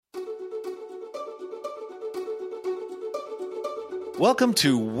Welcome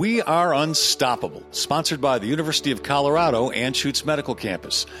to We Are Unstoppable, sponsored by the University of Colorado Anschutz Medical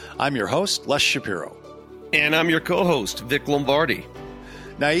Campus. I'm your host, Les Shapiro. And I'm your co-host, Vic Lombardi.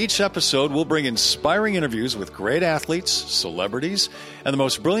 Now, each episode will bring inspiring interviews with great athletes, celebrities, and the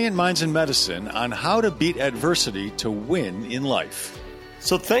most brilliant minds in medicine on how to beat adversity to win in life.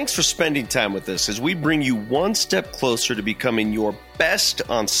 So thanks for spending time with us as we bring you one step closer to becoming your best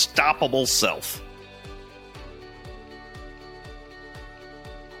unstoppable self.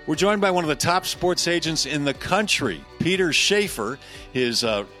 We're joined by one of the top sports agents in the country, Peter Schaffer. His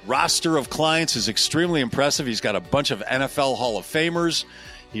roster of clients is extremely impressive. He's got a bunch of NFL Hall of Famers.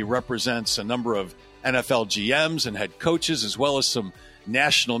 He represents a number of NFL GMs and head coaches, as well as some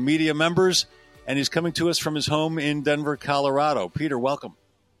national media members. And he's coming to us from his home in Denver, Colorado. Peter, welcome.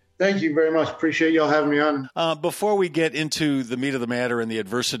 Thank you very much. Appreciate y'all having me on. Before we get into the meat of the matter and the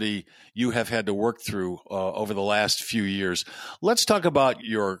adversity you have had to work through over the last few years, let's talk about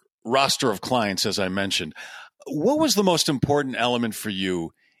your roster of clients, as I mentioned. What was the most important element for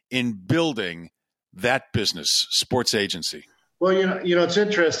you in building that business, sports agency? Well, you know, it's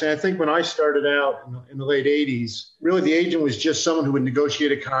interesting. I think when I started out in the late 80s, really the agent was just someone who would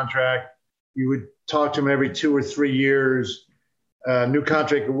negotiate a contract. You would talk to him every 2 or 3 years. New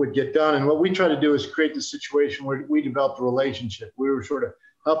contract would get done. And what we try to do is create the situation where we developed a relationship. We were sort of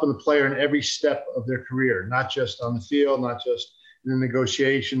helping the player in every step of their career, not just on the field, not just in the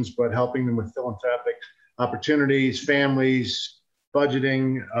negotiations, but helping them with philanthropic opportunities, families,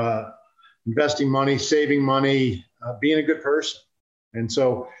 budgeting, investing money, saving money, being a good person. And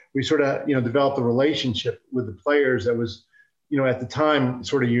so we sort of, developed a relationship with the players that was, at the time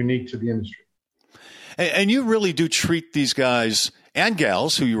sort of unique to the industry. And you really do treat these guys and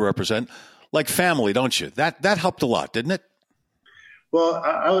gals who you represent like family, don't you? That helped a lot, didn't it? Well,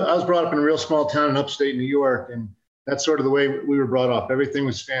 I was brought up in a real small town in upstate New York, and that's sort of the way we were brought up. Everything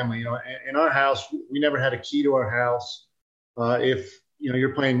was family. In our house, we never had a key to our house. If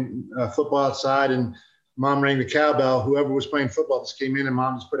you're playing football outside and mom rang the cowbell, whoever was playing football just came in and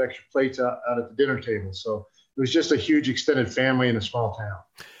mom just put extra plates out at the dinner table. So it was just a huge extended family in a small town.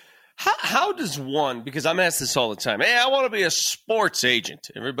 How does one, because I'm asked this all the time, hey, I want to be a sports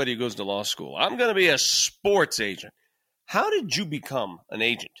agent. Everybody who goes to law school, I'm going to be a sports agent. How did you become an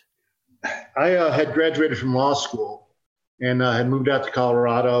agent? I had graduated from law school and had moved out to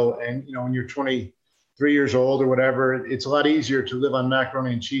Colorado. And, when you're 23 years old or whatever, it's a lot easier to live on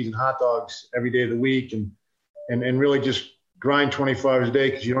macaroni and cheese and hot dogs every day of the week and really just grind 24 hours a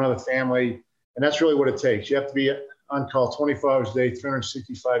day because you don't have a family. And that's really what it takes. You have to be on call 24 hours a day,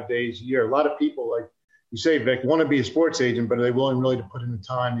 365 days a year. A lot of people, like you say, Vic, want to be a sports agent, but are they willing really to put in the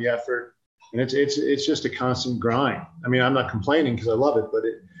time, the effort? And it's just a constant grind. I mean, I'm not complaining because I love it, but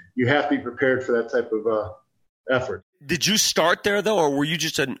you have to be prepared for that type of effort. Did you start there, though, or were you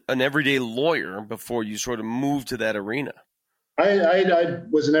just an everyday lawyer before you sort of moved to that arena? I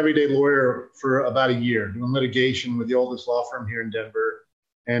was an everyday lawyer for about a year doing litigation with the oldest law firm here in Denver.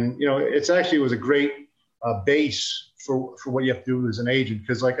 And, it was a great base for what you have to do as an agent.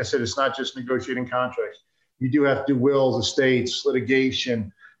 Because like I said, it's not just negotiating contracts. You do have to do wills, estates,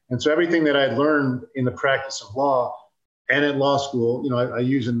 litigation. And so everything that I had learned in the practice of law and at law school, I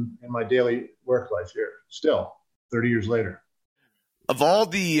use in my daily work life here still 30 years later. Of all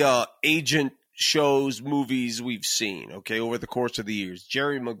the agent shows, movies we've seen, over the course of the years,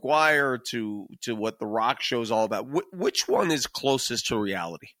 Jerry Maguire to what The Rock show is all about, which one is closest to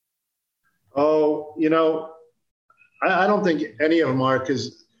reality? Oh, I don't think any of them are,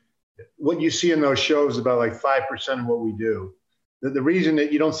 because what you see in those shows is about like 5% of what we do. The reason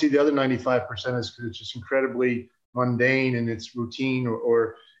that you don't see the other 95% is because it's just incredibly mundane and it's routine,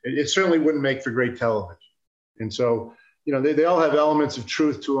 or it certainly wouldn't make for great television. And so, they all have elements of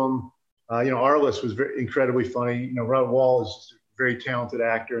truth to them. Arliss was incredibly funny. Rod Wall is a very talented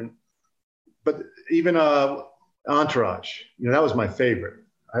actor. But even Entourage, that was my favorite.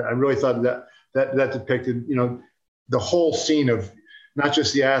 I really thought that depicted, the whole scene of not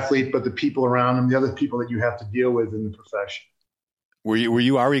just the athlete, but the people around him, the other people that you have to deal with in the profession. Were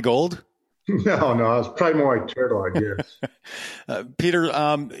you Ari Gold? No, I was probably more like Turtle, I guess. Peter,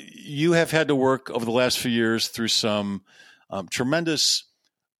 you have had to work over the last few years through some tremendous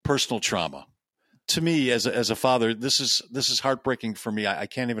personal trauma. To me, as a father, this is heartbreaking for me. I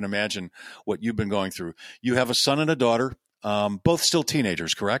can't even imagine what you've been going through. You have a son and a daughter, both still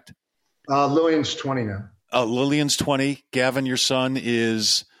teenagers, correct? Lillian's 20 now. Lillian's 20. Gavin, your son,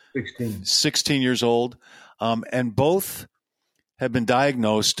 is 16 years old, and both have been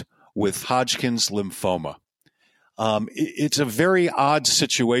diagnosed with Hodgkin's lymphoma. It's a very odd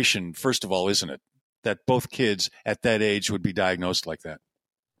situation, first of all, isn't it? that both kids at that age would be diagnosed like that?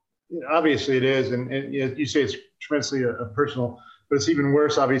 Obviously it is. And you say it's tremendously personal, but it's even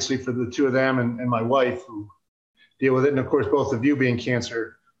worse, obviously, for the two of them and my wife who deal with it. And of course, both of you being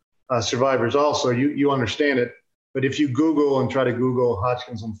cancer survivors also, you understand it. But if you Google and try to Google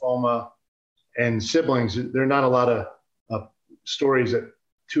Hodgkin's lymphoma and siblings, there are not a lot of stories that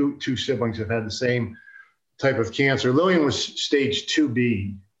two siblings have had the same type of cancer. Lillian was stage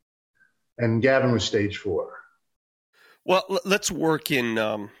 2B and Gavin was stage 4. Well, let's work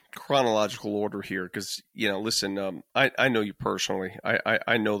in chronological order here because, listen, I know you personally.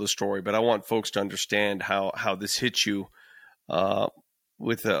 I know the story, but I want folks to understand how this hit you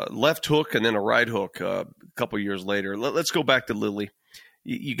with a left hook and then a right hook a couple years later. Let's go back to Lily.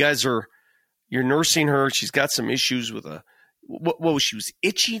 You guys you're nursing her. She's got some issues with what she was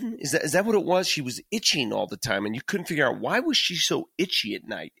itching? Is that what it was? She was itching all the time, and you couldn't figure out why was she so itchy at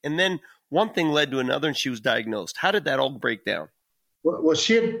night. And then one thing led to another, and she was diagnosed. How did that all break down? Well,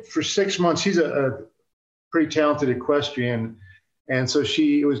 she had for 6 months. She's a pretty talented equestrian, and so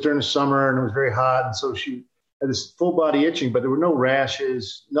it was during the summer, and it was very hot, and so she had this full body itching, but there were no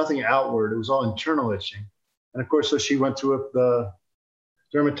rashes, nothing outward. It was all internal itching, and of course, so she went to the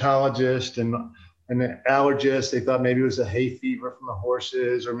dermatologist and the allergist. They thought maybe it was a hay fever from the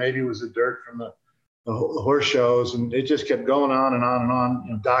horses, or maybe it was the dirt from the horse shows, and it just kept going on and on and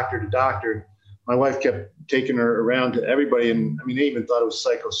on, doctor to doctor. My wife kept taking her around to everybody, and they even thought it was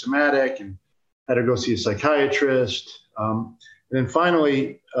psychosomatic and had her go see a psychiatrist. And then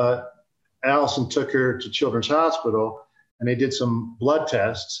finally, Allison took her to Children's Hospital, and they did some blood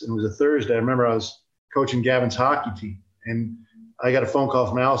tests. And it was a Thursday. I remember I was coaching Gavin's hockey team, and I got a phone call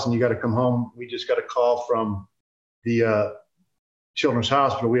from Allison. You got to come home. We just got a call from the Children's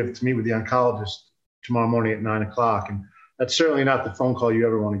Hospital. We have to meet with the oncologist tomorrow morning at 9:00. And that's certainly not the phone call you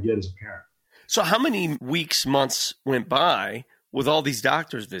ever want to get as a parent. So how many weeks, months went by with all these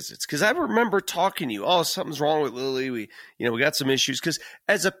doctor's visits? Because I remember talking to you, something's wrong with Lily. We got some issues. Because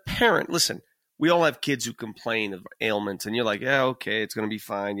as a parent, listen, we all have kids who complain of ailments, and you're like, yeah, okay, it's going to be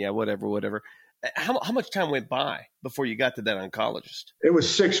fine. Yeah, whatever. How much time went by before you got to that oncologist? It was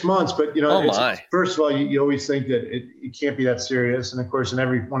 6 months, but first of all, you always think that it can't be that serious, and of course, and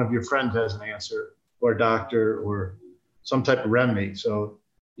every one of your friends has an answer or a doctor or some type of remedy. So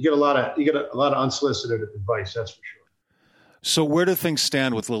you get a lot of unsolicited advice, that's for sure. So where do things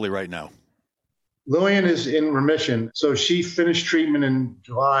stand with Lily right now? Lillian is in remission. So she finished treatment in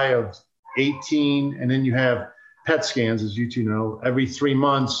July of 18, and then you have PET scans, as you two know, every 3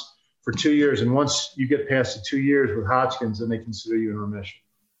 months for 2 years. And once you get past the 2 years with Hodgkin's, then they consider you in remission.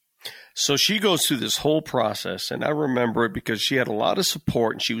 So she goes through this whole process, and I remember it because she had a lot of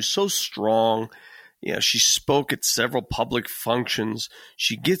support, and she was so strong. She spoke at several public functions.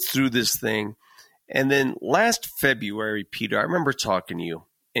 She gets through this thing. And then last February, Peter, I remember talking to you,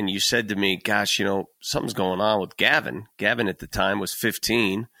 and you said to me, gosh, something's going on with Gavin. Gavin at the time was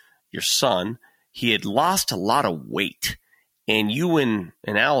 15, your son. He had lost a lot of weight. And you and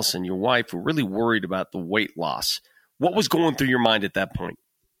Allison, your wife, were really worried about the weight loss. What was going through your mind at that point?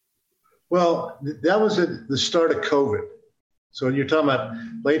 Well, that was at the start of COVID. So you're talking about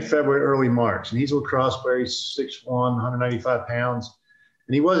late February, early March. And he's a lacrosse player. He's 6'1", 195 pounds.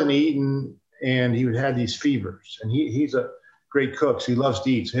 And he wasn't eating, and he had these fevers. And he's a great cook, so he loves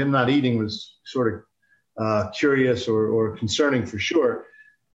to eat. So him not eating was sort of curious or concerning for sure.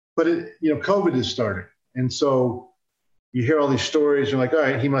 But, COVID has started. And so you hear all these stories, you're like, all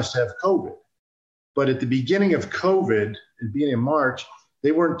right, he must have COVID. But at the beginning of COVID, at the beginning of March,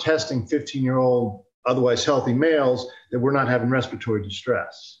 they weren't testing 15-year-old, otherwise healthy males that were not having respiratory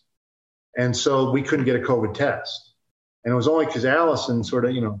distress. And so we couldn't get a COVID test. And it was only because Allison sort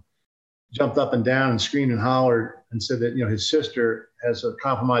of, jumped up and down and screamed and hollered and said that, his sister has a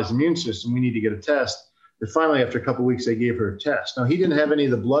compromised immune system. We need to get a test. But finally, after a couple of weeks, they gave her a test. Now, he didn't have any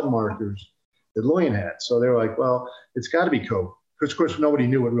of the blood markers that Lillian had. So they were like, well, it's got to be COVID. Because, of course, nobody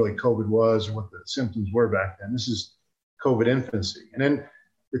knew what really COVID was or what the symptoms were back then. This is COVID infancy. And then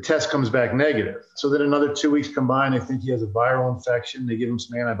the test comes back negative. So then another 2 weeks come by, and they think he has a viral infection. They give him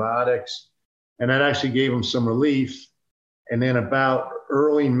some antibiotics. And that actually gave him some relief. And then about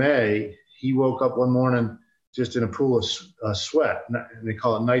early May, he woke up one morning just in a pool of sweat. And they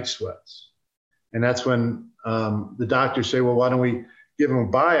call it night sweats. And that's when the doctors say, well, why don't we give him a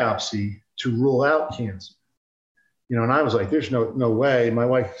biopsy to rule out cancer? And I was like, there's no way. My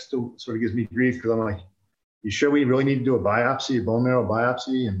wife still sort of gives me grief because I'm like, you sure we really need to do a biopsy, a bone marrow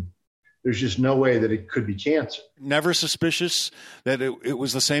biopsy? And there's just no way that it could be cancer. Never suspicious that it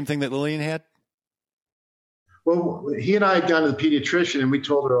was the same thing that Lillian had? Well, he and I had gone to the pediatrician, and we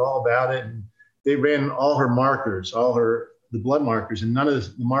told her all about it. And they ran all her markers, the blood markers, and none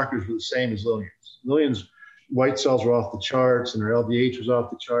of the markers were the same as Lillian's. Lillian's white cells were off the charts, and her LDH was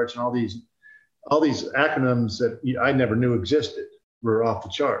off the charts, and all these acronyms that I never knew existed were off the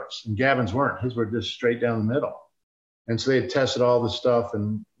charts, and Gavin's weren't. His were just straight down the middle. And so they had tested all this stuff,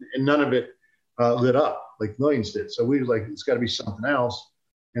 and none of it lit up like Lillian's did. So we were like, it's got to be something else.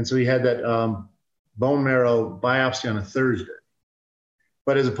 And so he had that bone marrow biopsy on a Thursday.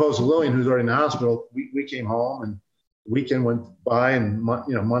 But as opposed to Lillian, who's already in the hospital, we came home, and the weekend went by, and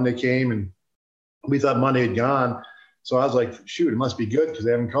Monday came, and we thought Monday had gone. So I was like, shoot, it must be good because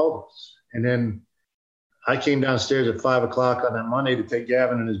they haven't called us. And then I came downstairs at 5 o'clock on that Monday to take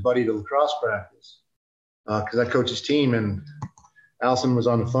Gavin and his buddy to lacrosse practice because I coach his team, and Allison was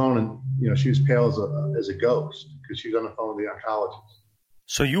on the phone, and she was pale as a ghost because she was on the phone with the oncologist.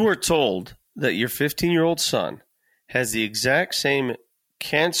 So you were told that your 15-year-old son has the exact same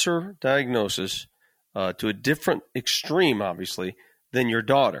cancer diagnosis to a different extreme, obviously, than your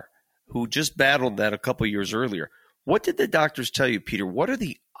daughter, who just battled that a couple years earlier. What did the doctors tell you, Peter? What are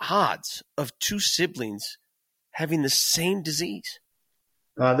the odds of two siblings having the same disease?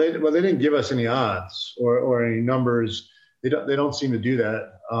 They didn't give us any odds or any numbers. They don't seem to do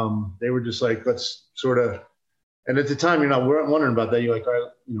that. They were just like, let's sort of. And at the time, you're not wondering about that. You're like, all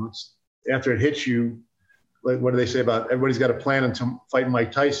right, it's after it hits you. Like, what do they say about everybody's got a plan until fighting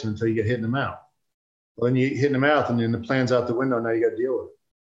Mike Tyson until you get hit in the mouth? Well, then you hit in the mouth, and then the plan's out the window. Now you got to deal with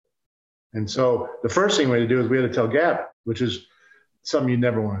it. And so the first thing we had to do is we had to tell Gavin, which is something you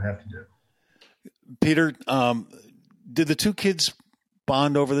never want to have to do. Peter, did the two kids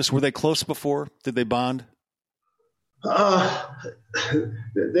bond over this? Were they close before? Did they bond?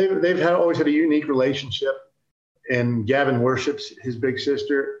 They've always had a unique relationship, and Gavin worships his big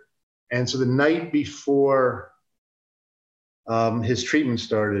sister. And so the night before his treatment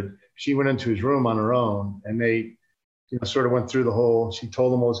started, she went into his room on her own, and they sort of went through the whole. She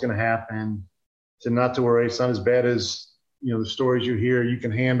told him what was going to happen, said not to worry, it's not as bad as the stories you hear. You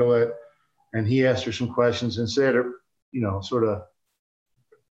can handle it. And he asked her some questions and said, sort of,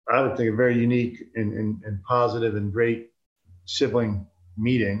 I would think a very unique and positive and great sibling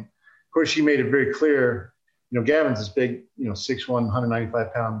meeting. Of course, she made it very clear. Gavin's this big, 6'1",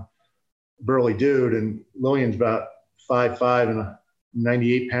 195-pound burly dude, and Lillian's about 5'5" and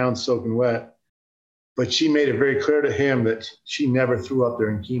 98 pounds soaking wet. But she made it very clear to him that she never threw up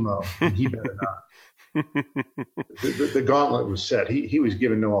during chemo, and he better not. the gauntlet was set. He was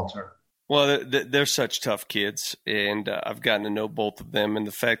given no alternative. Well, they're such tough kids, and I've gotten to know both of them, and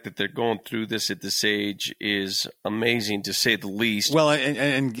the fact that they're going through this at this age is amazing, to say the least. Well,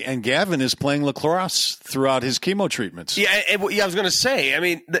 and Gavin is playing lacrosse throughout his chemo treatments. Yeah, I was going to say, I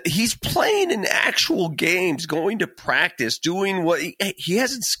mean, he's playing in actual games, going to practice, doing what he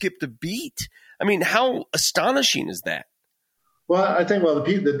hasn't skipped a beat. I mean, how astonishing is that? Well, I think,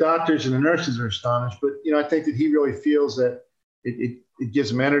 the doctors and the nurses are astonished, but, I think that he really feels that it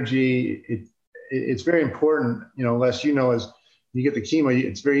gives him energy. It's very important, Les, as you get the chemo,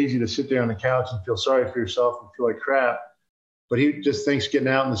 it's very easy to sit there on the couch and feel sorry for yourself and feel like crap. But he just thinks getting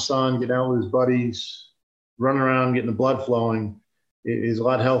out in the sun, getting out with his buddies, running around, getting the blood flowing is a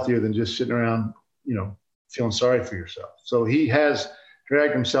lot healthier than just sitting around, feeling sorry for yourself. So he has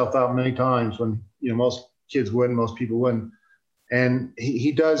dragged himself out many times when, most kids wouldn't, most people wouldn't. And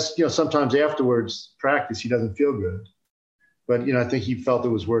he does, sometimes afterwards practice, he doesn't feel good. But, I think he felt it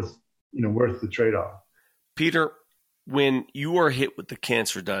was worth the trade-off. Peter, when you are hit with the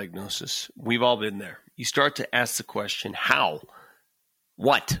cancer diagnosis, we've all been there. You start to ask the question, how?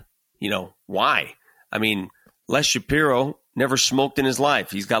 What? Why? I mean, Les Shapiro never smoked in his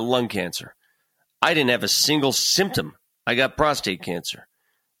life. He's got lung cancer. I didn't have a single symptom. I got prostate cancer.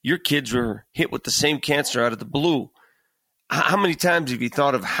 Your kids were hit with the same cancer out of the blue. How many times have you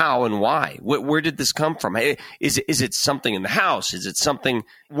thought of how and why? Where did this come from? Is it something in the house? Is it something?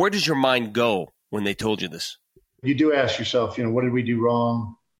 Where does your mind go when they told you this? You do ask yourself, what did we do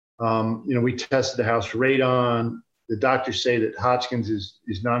wrong? We tested the house for radon. The doctors say that Hodgkin's is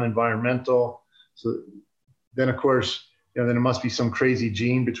non-environmental. So then, of course, then it must be some crazy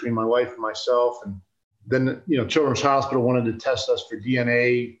gene between my wife and myself. And then, Children's Hospital wanted to test us for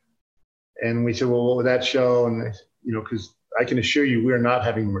DNA. And we said, well, what would that show? And, because I can assure you we're not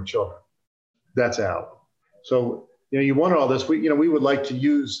having more children. That's out. So, you wonder all this. We would like to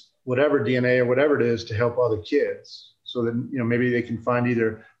use whatever DNA or whatever it is to help other kids so that, maybe they can find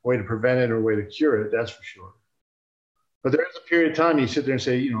either a way to prevent it or a way to cure it. That's for sure. But there is a period of time you sit there and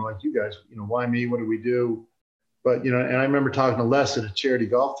say, like you guys, why me? What do we do? But, and I remember talking to Les at a charity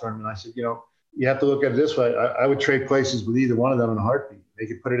golf tournament. I said, you have to look at it this way. I would trade places with either one of them in a heartbeat. They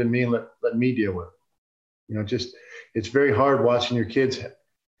could put it in me and let me deal with it. Just it's very hard watching your kids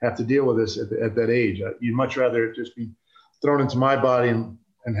have to deal with this at that age. You'd much rather just be thrown into my body and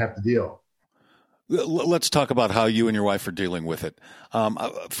have to deal. Let's talk about how you and your wife are dealing with it.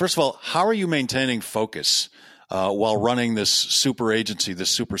 First of all, how are you maintaining focus while running this super agency, this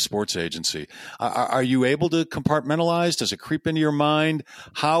super sports agency? Are you able to compartmentalize? Does it creep into your mind?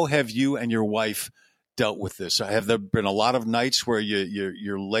 How have you and your wife dealt with this? Have there been a lot of nights where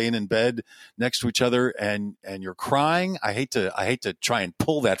you're laying in bed next to each other and you're crying? I hate to try and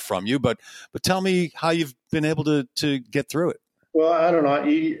pull that from you, but tell me how you've been able to get through it. Well, I don't know.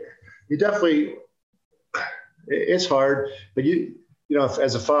 You definitely, it's hard, but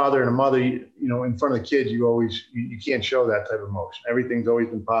as a father and a mother, in front of the kids, you can't show that type of emotion. Everything's always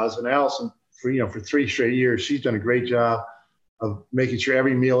been positive. And Allison, for 3 straight years, she's done a great job of making sure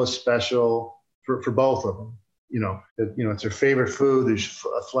every meal is special for both of them. It's her favorite food. There's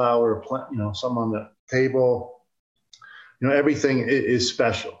a flower, some on the table. Everything is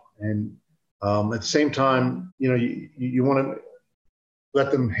special. And at the same time, you want to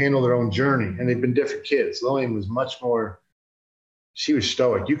let them handle their own journey. And they've been different kids. Lillian was much more, she was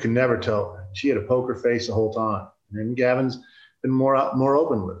stoic. You can never tell. She had a poker face the whole time. And then Gavin's been more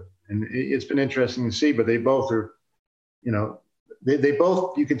open with it. And it's been interesting to see, but they both are, they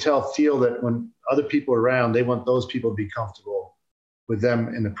both, you can tell, feel that when other people are around, they want those people to be comfortable with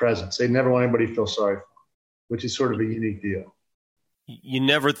them in the presence. They never want anybody to feel sorry for them, which is sort of a unique deal. You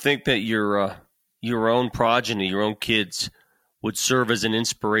never think that your own progeny, your own kids, would serve as an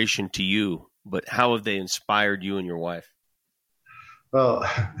inspiration to you, but how have they inspired you and your wife? Well,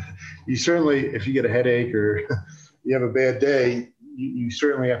 you certainly, if you get a headache or you have a bad day, you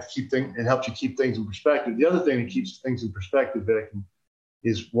certainly have to keep things. It helps you keep things in perspective. The other thing that keeps things in perspective, Vic,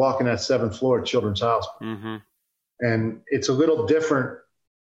 is walking that 7th floor at Children's Hospital. Mm-hmm. And it's a little different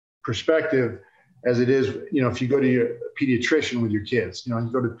perspective as it is, if you go to your pediatrician with your kids. You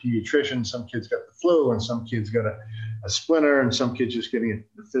go to the pediatrician, some kids got the flu and some kids got a splinter and some kids just getting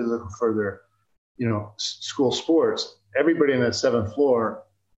a physical for their, school sports. Everybody on that 7th floor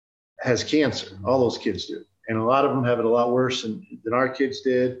has cancer. All those kids do. And a lot of them have it a lot worse than our kids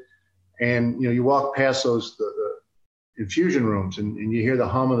did. And, you walk past the infusion rooms and you hear the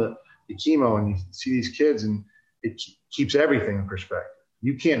hum of the chemo and you see these kids and it keeps everything in perspective.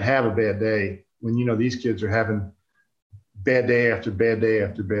 You can't have a bad day when these kids are having bad day after bad day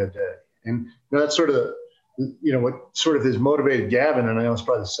after bad day. And that's sort of what sort of has motivated Gavin, and I know it's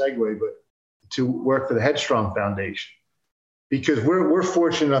probably the segue, but to work for the Headstrong Foundation. Because we're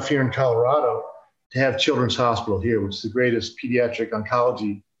fortunate enough here in Colorado to have Children's Hospital here, which is the greatest pediatric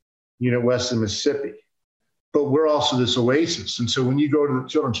oncology unit west of Mississippi. But we're also this oasis. And so when you go to the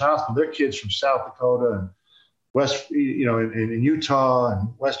Children's Hospital, they're kids from South Dakota and West, in Utah and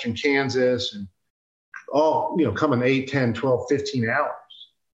Western Kansas and all, coming 8, 10, 12, 15 hours.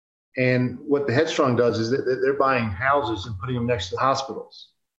 And what the Headstrong does is that they're buying houses and putting them next to the hospitals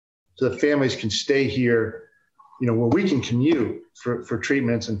so the families can stay here, where we can commute for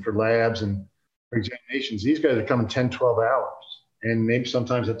treatments and for labs and for examinations. These guys are coming 10, 12 hours and maybe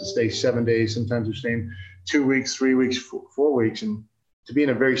sometimes have to stay 7 days. Sometimes they're staying 2 weeks, 3 weeks, 4 weeks. And to be in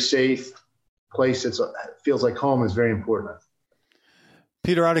a very safe place that feels like home is very important.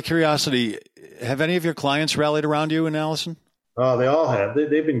 Peter, out of curiosity, have any of your clients rallied around you and Allison? They all have.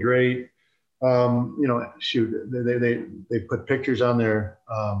 They've been great. They put pictures on their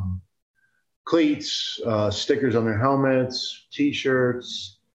cleats, stickers on their helmets,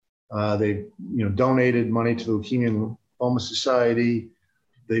 T-shirts. They donated money to the Leukemia and Lymphoma Society.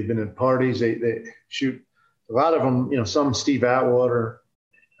 They've been at parties. They shoot a lot of them. Some Steve Atwater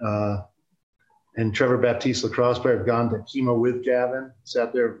and Trevor Baptiste lacrosse player have gone to chemo with Gavin.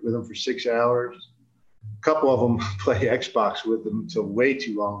 Sat there with him for 6 hours. A couple of them play Xbox with them until way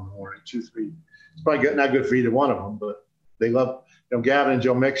too long in the morning, 2, 3. It's probably not good for either one of them, but they love, Gavin and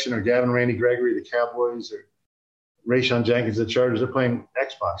Joe Mixon or Gavin and Randy Gregory, the Cowboys, or Rayshon Jenkins, the Chargers. They're playing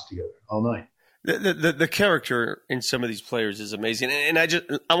Xbox together all night. The character in some of these players is amazing. And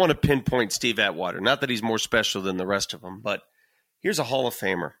I want to pinpoint Steve Atwater. Not that he's more special than the rest of them, but here's a Hall of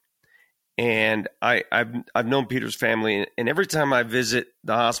Famer. And I've known Peter's family, and every time I visit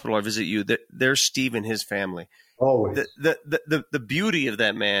the hospital, I visit you, there's Steve and his family. Always. The beauty of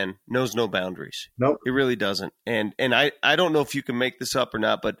that man knows no boundaries. Nope. It really doesn't. And I don't know if you can make this up or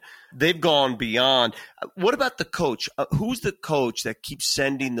not, but they've gone beyond. What about the coach? Who's the coach that keeps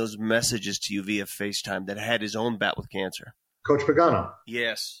sending those messages to you via FaceTime that had his own bout with cancer? Coach Pagano.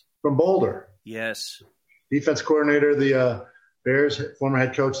 Yes. From Boulder. Yes. Defense coordinator, the Bears, former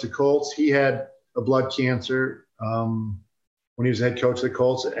head coach, the Colts. He had a blood cancer when when he was head coach of the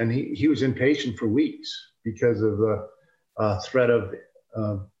Colts, and he was inpatient for weeks because of the threat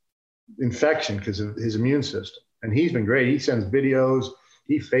of infection because of his immune system. And he's been great. He sends videos.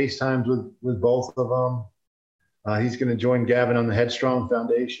 He FaceTimes with both of them. He's going to join Gavin on the Headstrong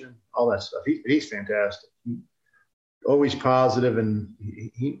Foundation, all that stuff. He's fantastic. Always positive, and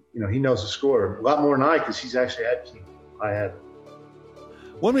he knows the score a lot more than I, because he's actually had chemo. I haven't.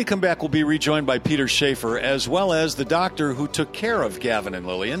 When we come back, we'll be rejoined by Peter Schaefer, as well as the doctor who took care of Gavin and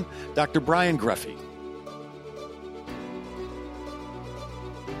Lillian, Dr. Brian Greffey.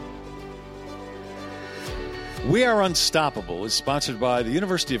 We Are Unstoppable is sponsored by the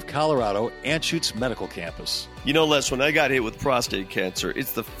University of Colorado Anschutz Medical Campus. You know, Les, when I got hit with prostate cancer,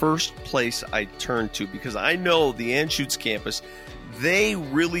 it's the first place I turned to, because I know the Anschutz campus, they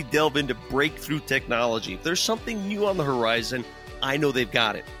really delve into breakthrough technology. If there's something new on the horizon, I know they've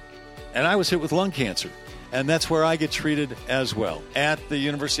got it. And I was hit with lung cancer, and that's where I get treated as well, at the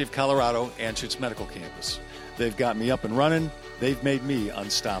University of Colorado Anschutz Medical Campus. They've got me up and running. They've made me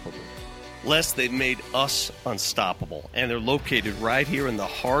unstoppable. Les, they've made us unstoppable, and they're located right here in the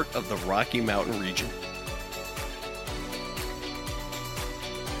heart of the Rocky Mountain region.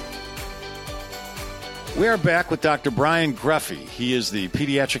 We are back with Dr. Brian Greffey. He is the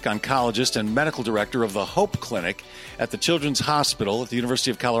pediatric oncologist and medical director of the Hope Clinic at the Children's Hospital at the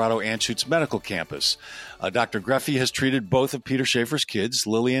University of Colorado Anschutz Medical Campus. Dr. Greffey has treated both of Peter Schaefer's kids,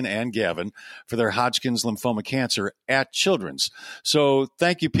 Lillian and Gavin, for their Hodgkin's lymphoma cancer at Children's. So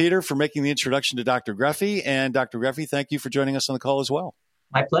thank you, Peter, for making the introduction to Dr. Greffey. And Dr. Greffey, thank you for joining us on the call as well.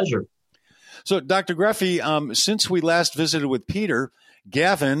 My pleasure. So, Dr. Greffey, since we last visited with Peter,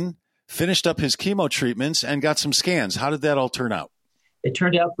 Gavin finished up his chemo treatments and got some scans. How did that all turn out? It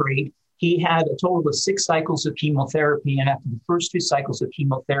turned out great. He had a total of 6 cycles of chemotherapy, and after the first 2 cycles of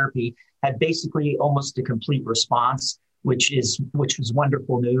chemotherapy, had basically almost a complete response, which was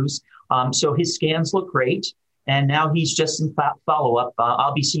wonderful news. So his scans look great, and now he's just in follow-up.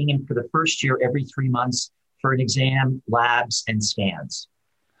 I'll be seeing him for the first year every 3 months for an exam, labs, and scans.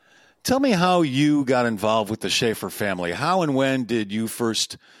 Tell me how you got involved with the Schaefer family. How and when did you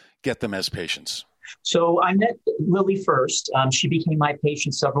first get them as patients? So I met Lily first. She became my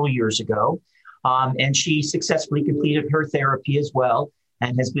patient several years ago, and she successfully completed her therapy as well,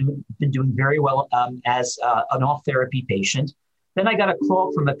 and has been doing very well as an off-therapy patient. Then I got a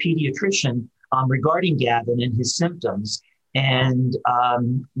call from a pediatrician regarding Gavin and his symptoms, and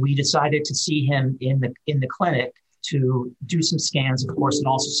we decided to see him in the clinic to do some scans, of course, and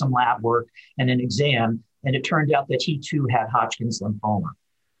also some lab work and an exam. And it turned out that he too had Hodgkin's lymphoma.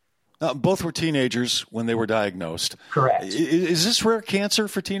 Both were teenagers when they were diagnosed. Correct. Is this rare cancer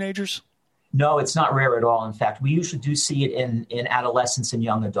for teenagers? No, it's not rare at all. In fact, we usually do see it in adolescents and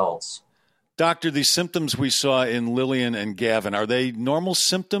young adults. Doctor, the symptoms we saw in Lillian and Gavin, are they normal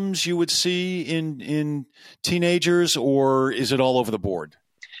symptoms you would see in teenagers, or is it all over the board?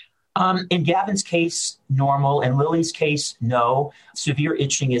 In Gavin's case, normal. In Lily's case, no. Severe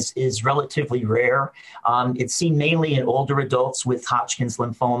itching is relatively rare. It's seen mainly in older adults with Hodgkin's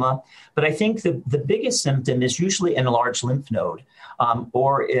lymphoma. But I think the biggest symptom is usually an enlarged lymph node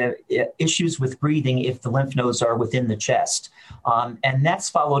or issues with breathing if the lymph nodes are within the chest. And that's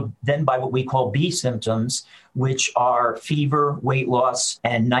followed then by what we call B symptoms, which are fever, weight loss,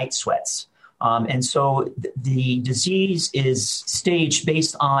 and night sweats. And so the disease is staged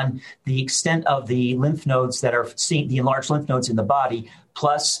based on the extent of the lymph nodes that are seen, the enlarged lymph nodes in the body,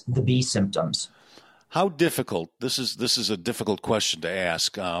 plus the B symptoms. How difficult, this is a difficult question to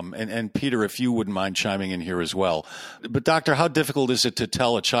ask, and Peter, if you wouldn't mind chiming in here as well. But doctor, how difficult is it to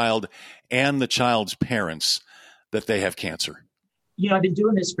tell a child and the child's parents that they have cancer? You know, I've been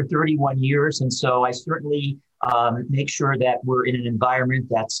doing this for 31 years, and so I certainly make sure that we're in an environment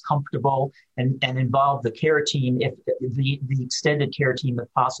that's comfortable and involve the care team, if the extended care team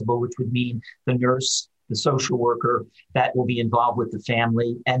if possible, which would mean the nurse, the social worker that will be involved with the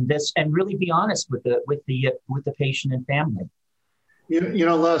family, and really be honest with the patient and family. You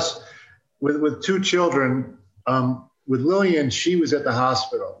know, Les, with 2 children, with Lillian, she was at the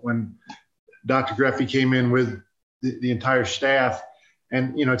hospital when Dr. Greffey came in with the entire staff.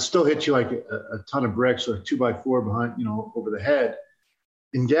 And, you know, it still hits you like a ton of bricks or a 2x4 behind, you know, over the head.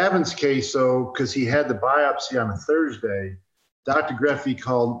 In Gavin's case, though, because he had the biopsy on a Thursday, Dr. Greffey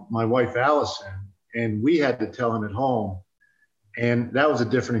called my wife, Allison, and we had to tell him at home. And that was a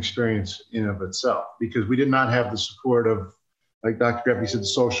different experience in and of itself, because we did not have the support of, like Dr. Greffey said, the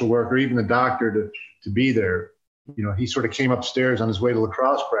social worker, even the doctor to be there. You know, he sort of came upstairs on his way to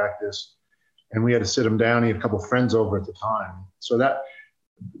lacrosse practice, and we had to sit him down. He had a couple of friends over at the time. So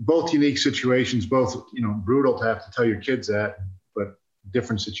both unique situations, both, brutal to have to tell your kids that, but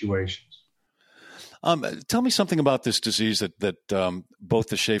different situations. Tell me something about this disease that both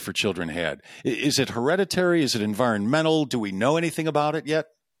the Schaefer children had. Is it hereditary? Is it environmental? Do we know anything about it yet?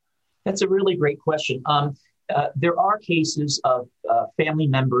 That's a really great question. There are cases of family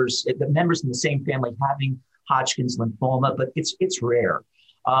members, members in the same family having Hodgkin's lymphoma, but it's rare.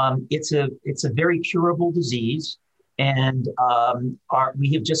 It's a very curable disease, and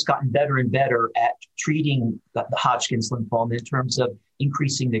we have just gotten better and better at treating the Hodgkin's lymphoma in terms of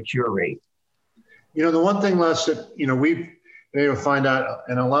increasing the cure rate. The one thing, Les, that, we've been able to find out,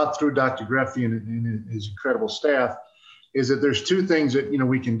 and a lot through Dr. Greffy and his incredible staff, is that there's two things that,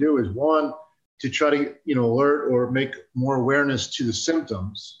 we can do. Is one, to try to, alert or make more awareness to the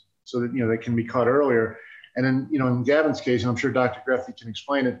symptoms so that, they can be caught earlier. And then, in Gavin's case, and I'm sure Dr. Greffy can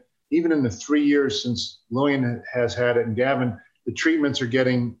explain it, even in the 3 years since Lillian has had it and Gavin, the treatments are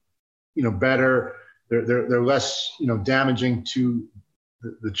getting, better. They're less, damaging to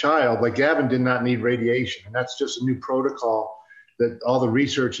the child. Like Gavin did not need radiation. And that's just a new protocol that all the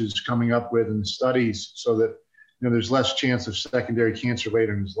research is coming up with and the studies so that, there's less chance of secondary cancer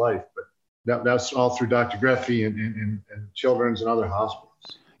later in his life. But that's all through Dr. Greffy and Children's and other hospitals.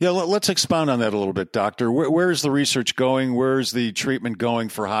 Yeah, let's expound on that a little bit, Doctor. Where's the research going? Where's the treatment going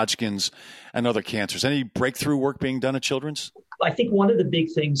for Hodgkin's and other cancers? Any breakthrough work being done at Children's? I think one of the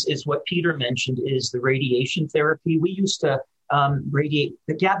big things is what Peter mentioned is the radiation therapy. We used to radiate.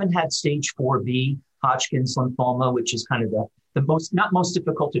 Gavin had stage 4B Hodgkin's lymphoma, which is kind of the not most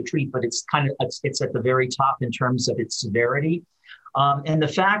difficult to treat, but it's at the very top in terms of its severity. And the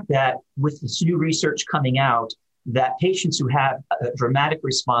fact that with this new research coming out, that patients who have a dramatic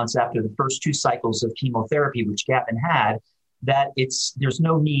response after the first 2 cycles of chemotherapy, which Gavin had, that there's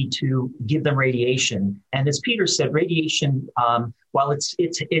no need to give them radiation. And as Peter said, radiation, while it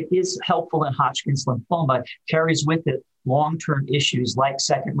is helpful in Hodgkin's lymphoma, carries with it long-term issues like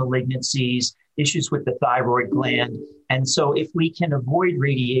second malignancies, issues with the thyroid gland. And so if we can avoid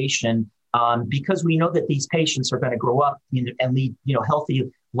radiation, because we know that these patients are going to grow up and lead,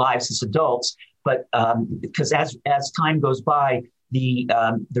 healthy lives as adults, but because as time goes by, the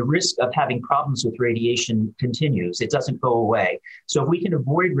risk of having problems with radiation continues. It doesn't go away. So if we can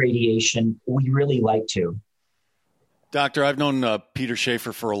avoid radiation, we really like to. Doctor, I've known Peter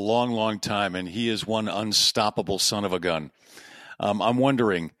Schaefer for a long, long time, and he is one unstoppable son of a gun. I'm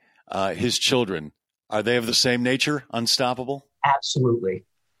wondering, his children, are they of the same nature, unstoppable? Absolutely.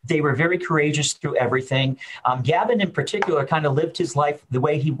 They were very courageous through everything. Gavin, in particular, kind of lived his life the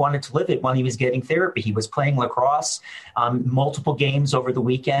way he wanted to live it when he was getting therapy. He was playing lacrosse, multiple games over the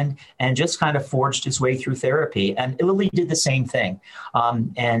weekend, and just kind of forged his way through therapy. And Lily did the same thing.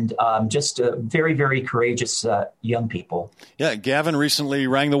 Just very, very courageous young people. Yeah, Gavin recently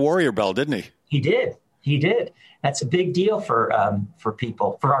rang the Warrior Bell, didn't he? He did. That's a big deal for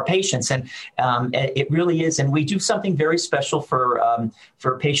people, for our patients, and it really is. And we do something very special for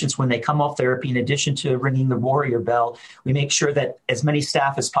patients when they come off therapy. In addition to ringing the Warrior Bell, we make sure that as many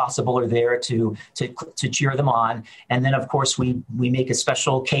staff as possible are there to cheer them on. And then, of course, we make a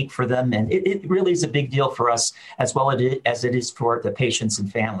special cake for them, and it really is a big deal for us as well as it is for the patients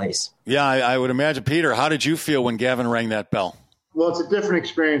and families. Yeah, I would imagine. Peter, how did you feel when Gavin rang that bell? Well, it's a different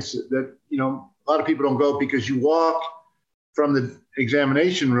experience that a lot of people don't go because you walk from the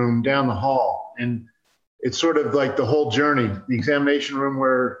examination room down the hall, and it's sort of like the whole journey, the examination room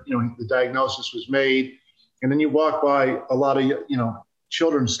where, the diagnosis was made. And then you walk by a lot of,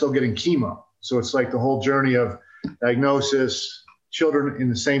 children still getting chemo. So it's like the whole journey of diagnosis, children in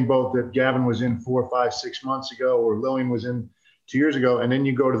the same boat that Gavin was in 4, 5, 6 months ago, or Lillian was in 2 years ago. And then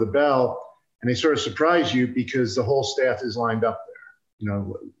you go to the bell and they sort of surprise you because the whole staff is lined up there,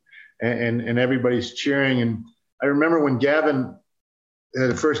 and everybody's cheering. And I remember when Gavin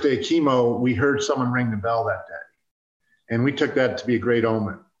had the first day of chemo, we heard someone ring the bell that day. And we took that to be a great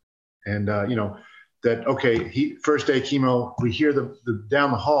omen. And, first day of chemo, we hear the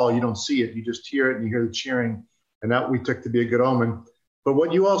down the hall, you don't see it, you just hear it and you hear the cheering. And that we took to be a good omen. But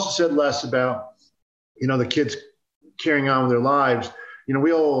what you also said, Les, about, the kids carrying on with their lives,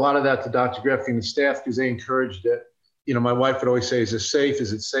 we owe a lot of that to Dr. Greffy and the staff because they encouraged it. My wife would always say, is it safe?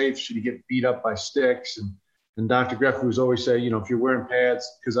 Is it safe? Should you get beat up by sticks? And Dr. Greffy was always say, if you're wearing pads,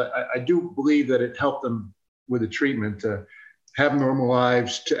 because I do believe that it helped them with the treatment to have normal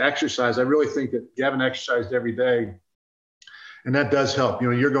lives, to exercise. I really think that Gavin exercised every day, and that does help.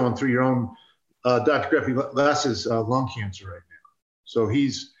 You're going through your own, Dr. Greffy, Les has lung cancer right now. So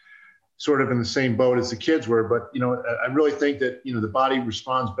he's sort of in the same boat as the kids were. But, I really think that, the body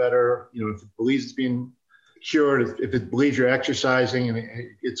responds better, if it believes it's being cured if it believes you're exercising, and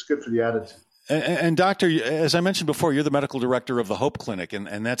it's good for the attitude. And Doctor, as I mentioned before, you're the medical director of the Hope Clinic,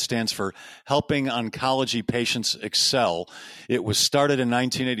 and that stands for Helping Oncology Patients Excel. It was started in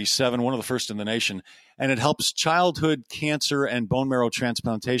 1987, one of the first in the nation, and it helps childhood cancer and bone marrow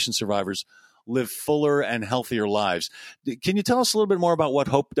transplantation survivors live fuller and healthier lives. Can you tell us a little bit more about what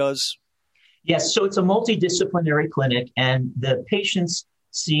Hope does? Yes, so it's a multidisciplinary clinic, and the patients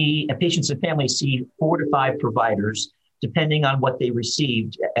and families see 4 to 5 providers, depending on what they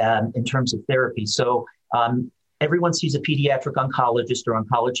received in terms of therapy. So everyone sees a pediatric oncologist or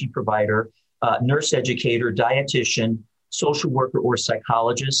oncology provider, nurse educator, dietitian, social worker, or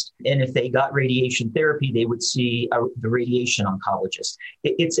psychologist. And if they got radiation therapy, they would see the radiation oncologist.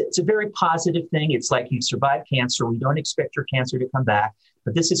 It's a very positive thing. It's like you've survived cancer. We don't expect your cancer to come back,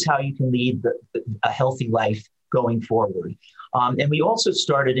 but this is how you can lead a healthy life going forward. And we also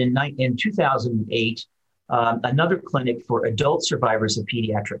started in 2008, another clinic for adult survivors of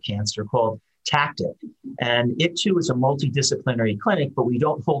pediatric cancer called Tactic. And it too is a multidisciplinary clinic, but we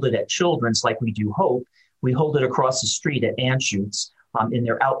don't hold it at Children's like we do Hope. We hold it across the street at Anschutz in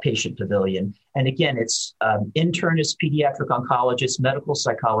their outpatient pavilion. And again, it's internist, pediatric oncologist, medical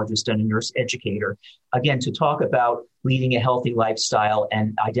psychologist, and a nurse educator, again, to talk about leading a healthy lifestyle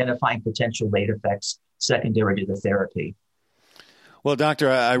and identifying potential late effects secondary to the therapy. Well, Doctor,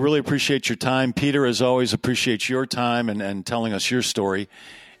 I really appreciate your time. Peter, as always, appreciates your time and telling us your story.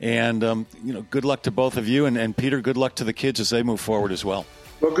 And, good luck to both of you. And Peter, good luck to the kids as they move forward as well.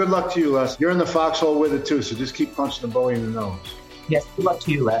 Well, good luck to you, Les. You're in the foxhole with it, too, so just keep punching the Bowie in the nose. Yes, good luck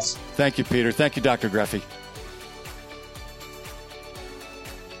to you, Les. Thank you, Peter. Thank you, Dr. Greffy.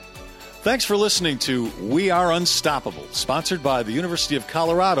 Thanks for listening to We Are Unstoppable, sponsored by the University of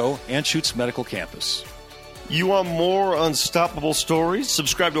Colorado Anschutz Medical Campus. You want more unstoppable stories?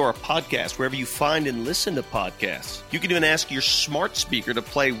 Subscribe to our podcast wherever you find and listen to podcasts. You can even ask your smart speaker to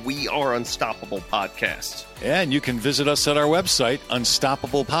play We Are Unstoppable podcasts. And you can visit us at our website,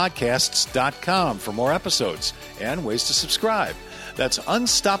 unstoppablepodcasts.com, for more episodes and ways to subscribe. That's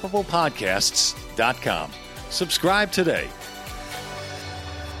unstoppablepodcasts.com. Subscribe today.